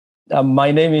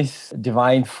My name is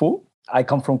Divine Fu. I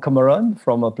come from Cameroon,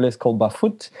 from a place called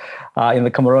Bafut, in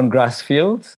the Cameroon grass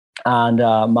fields. And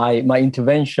my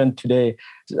intervention today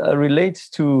relates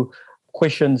to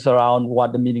questions around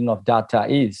what the meaning of data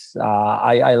is.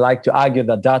 I like to argue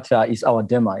that data is our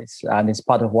demise, and it's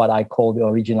part of what I call the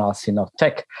original sin of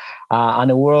tech,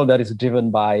 and a world that is driven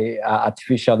by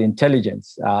artificial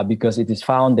intelligence, because it is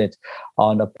founded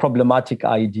on a problematic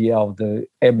idea of the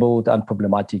able and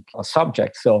problematic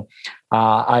subject. So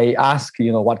I ask,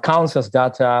 what counts as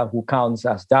data, who counts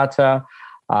as data,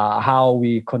 how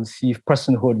we conceive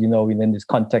personhood, within this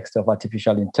context of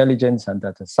artificial intelligence and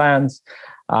data science,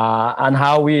 and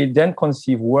how we then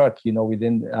conceive work,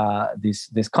 within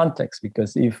this context.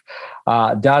 Because if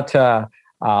data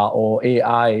or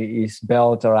AI is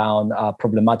built around a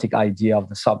problematic idea of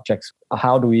the subjects,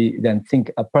 how do we then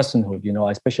think a personhood,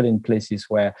 especially in places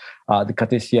where the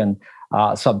Cartesian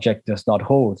subject does not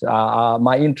hold?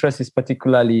 My interest is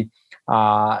particularly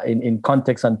in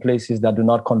contexts and places that do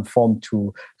not conform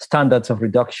to standards of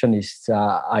reductionist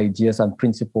ideas and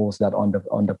principles that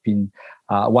underpin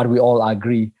what we all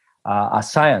agree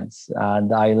as science.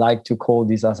 And I like to call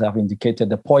this, as I've indicated,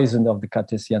 the poison of the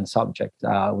Cartesian subject,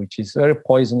 which is very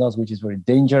poisonous, which is very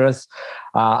dangerous,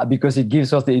 because it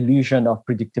gives us the illusion of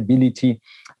predictability,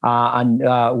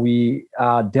 and we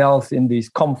delve in this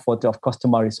comfort of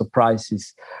customary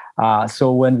surprises.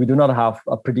 So when we do not have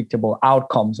predictable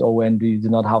outcomes, or when we do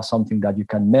not have something that you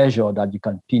can measure, that you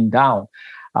can pin down,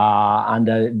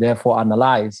 and therefore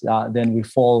analyze, then we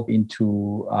fall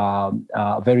into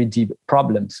very deep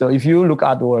problems. So if you look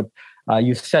at the word,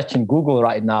 you search in Google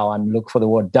right now and look for the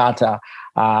word data,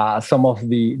 some of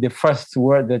the first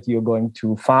word that you're going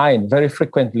to find very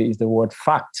frequently is the word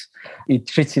fact. It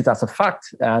treats it as a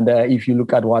fact. And if you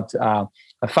look at what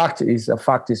a fact is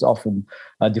often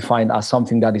defined as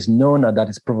something that is known or that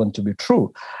is proven to be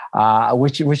true,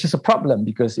 which is a problem,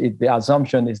 because the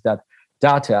assumption is that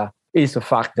data is a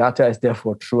fact. Data is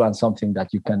therefore true and something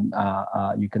that you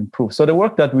can prove. So the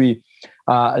work that we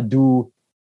do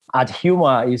at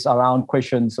HUMA is around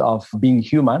questions of being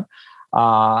human,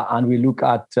 and we look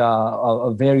at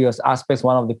various aspects.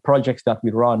 One of the projects that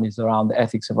we run is around the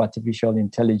ethics of artificial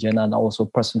intelligence and also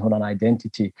personhood and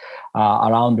identity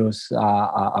around those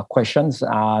questions.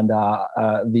 And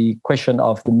the question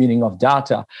of the meaning of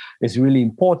data is really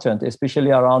important,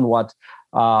 especially around what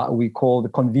we call the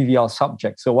convivial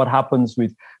subject. So what happens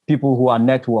with people who are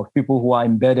networked, people who are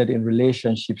embedded in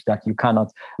relationships that you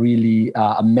cannot really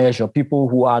measure, people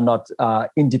who are not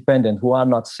independent, who are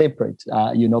not separate,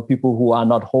 people who are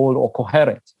not whole or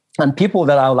coherent, and people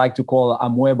that I would like to call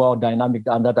amoeba, dynamic,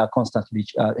 and that are constantly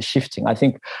shifting. I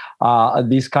think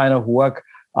this kind of work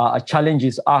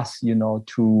challenges us,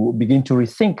 to begin to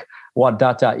rethink what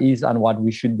data is and what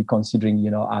we should be considering,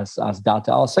 as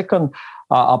data. Our second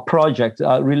project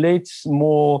relates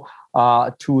more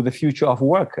to the future of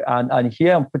work, and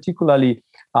here I'm particularly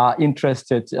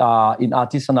interested in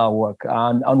artisanal work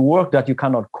and work that you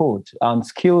cannot code, and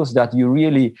skills that you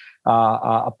really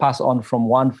pass on from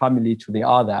one family to the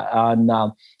other. And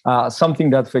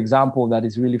something that, for example, that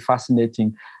is really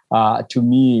fascinating to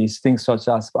me is things such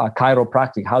as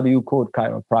chiropractic. How do you code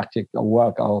chiropractic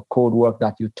work, or code work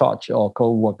that you touch, or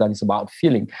code work that is about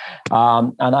feeling?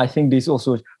 And I think this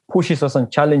also pushes us and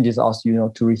challenges us, to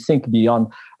rethink beyond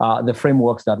the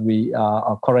frameworks that we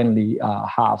currently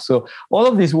have. So all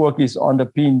of this work is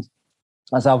underpinned,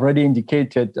 as I've already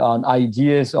indicated, on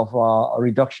ideas of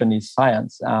reductionist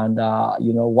science. And,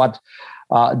 what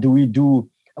do we do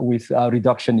with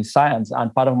reductionist science?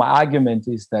 And part of my argument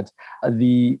is that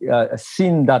the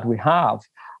sin that we have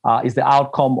is the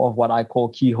outcome of what I call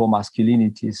keyhole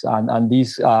masculinities. And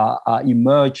these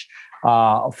emerge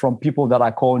from people that I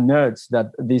call nerds,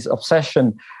 that this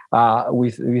obsession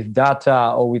with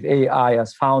data or with AI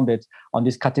as founded on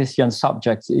these Cartesian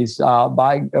subjects is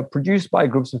produced by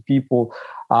groups of people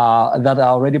that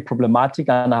are already problematic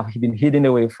and have been hidden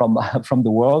away from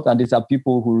the world. And these are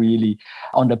people who really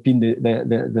underpin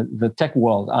the tech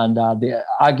world. And the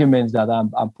arguments that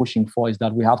I'm pushing for is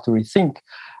that we have to rethink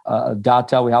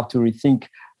data, we have to rethink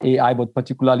AI, but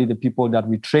particularly the people that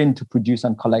we train to produce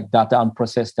and collect data and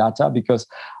process data, because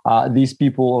these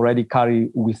people already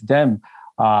carry with them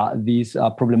these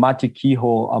problematic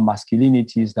keyhole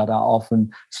masculinities that are often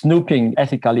snooping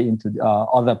ethically into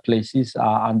other places,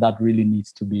 and that really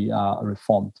needs to be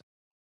reformed.